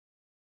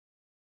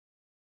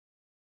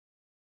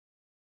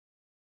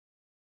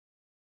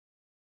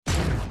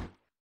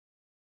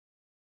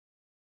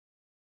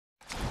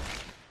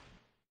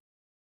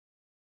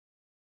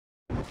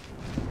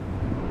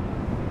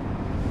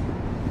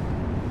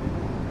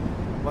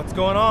What's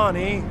going on,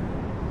 E?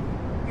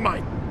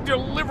 My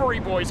delivery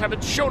boys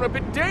haven't shown up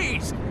in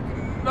days.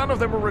 None of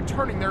them are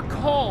returning their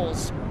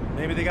calls.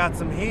 Maybe they got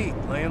some heat,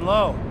 laying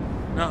low.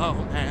 No,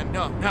 man,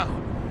 no.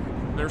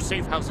 Their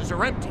safe houses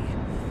are empty.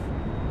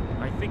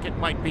 I think it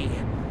might be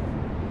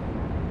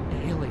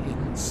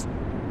aliens.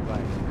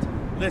 Right.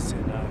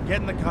 Listen,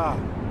 get in the car.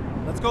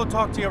 Let's go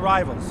talk to your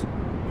rivals.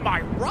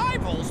 My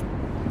rivals?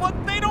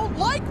 But they don't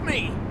like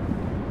me!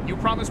 You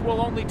promise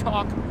we'll only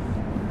talk?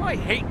 I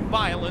hate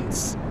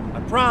violence. I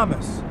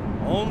promise.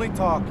 Only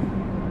talking.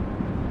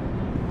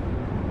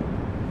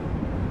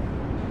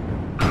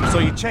 So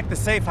you check the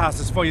safe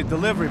houses for your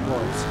delivery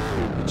boys.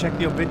 You check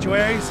the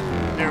obituaries?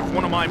 If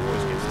one of my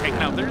boys gets taken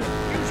out, there's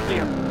usually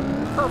a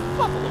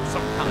kerfuffle of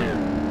some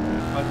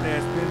kind. But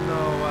there's been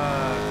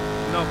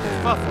no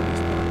kerfuffle this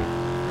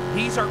time.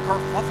 These are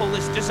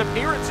kerfuffle-less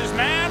disappearances,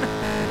 man!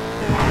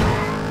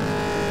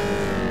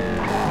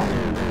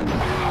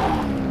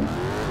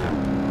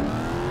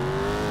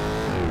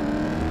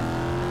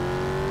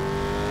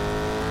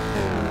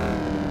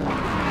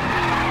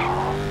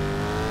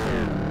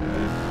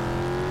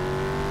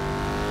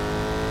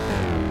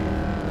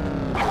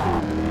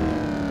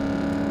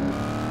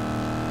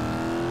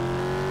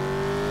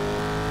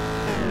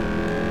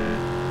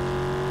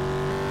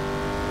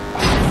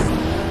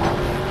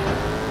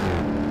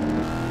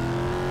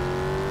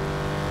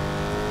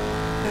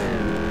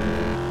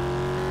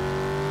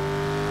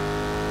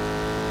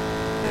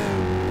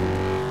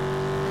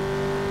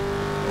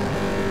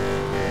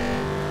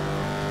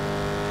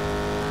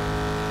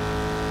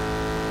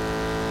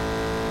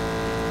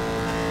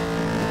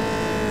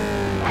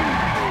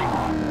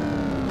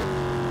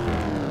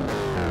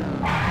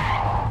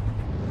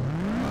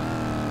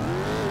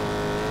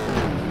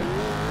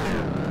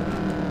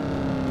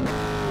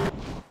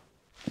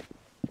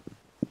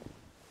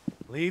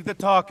 Leave the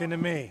talking to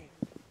me.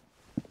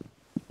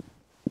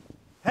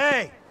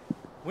 Hey!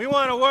 We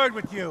want a word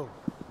with you.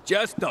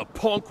 Just the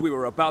punk we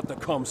were about to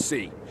come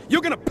see.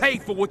 You're gonna pay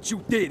for what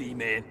you did,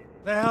 E-Man.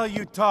 The hell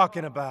you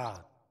talking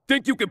about?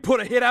 Think you can put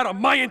a hit out on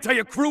my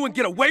entire crew and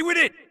get away with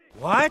it?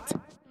 What?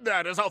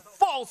 That is a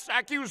false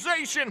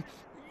accusation!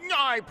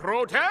 I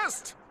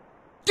protest!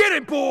 Get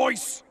it,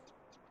 boys!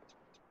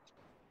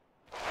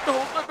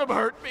 Don't let them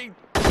hurt me!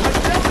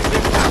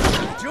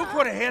 Did you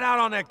put a hit out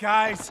on that,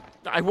 guys?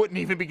 I wouldn't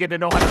even begin to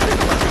know how to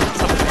think about doing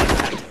something like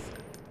that.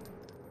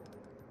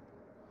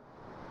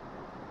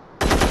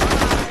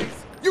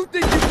 You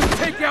think you can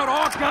take out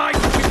our guys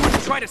and we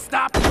wouldn't try to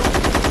stop you?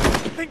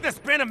 I think there's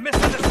been a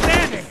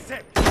misunderstanding.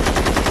 Sick.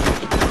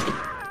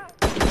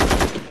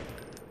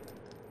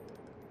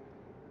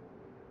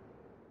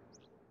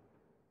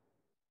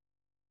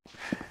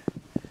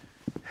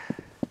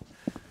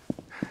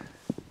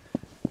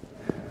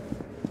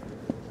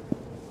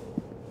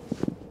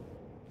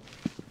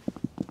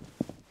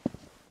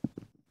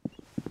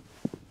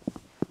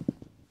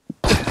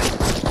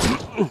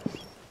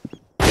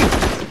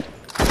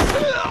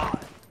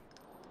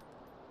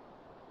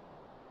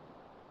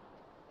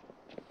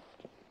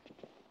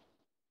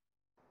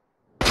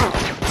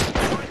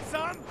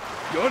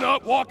 You're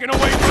not walking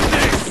away from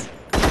this!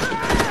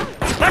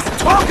 Let's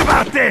talk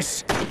about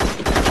this!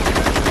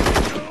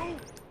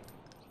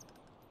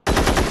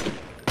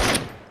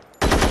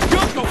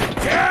 You're going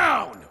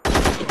down!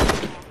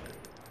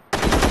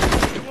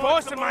 You're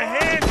forcing my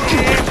hand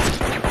here!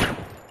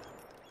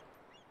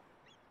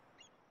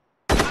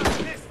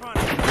 This one!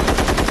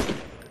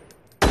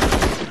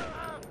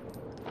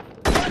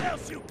 What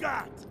else you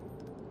got?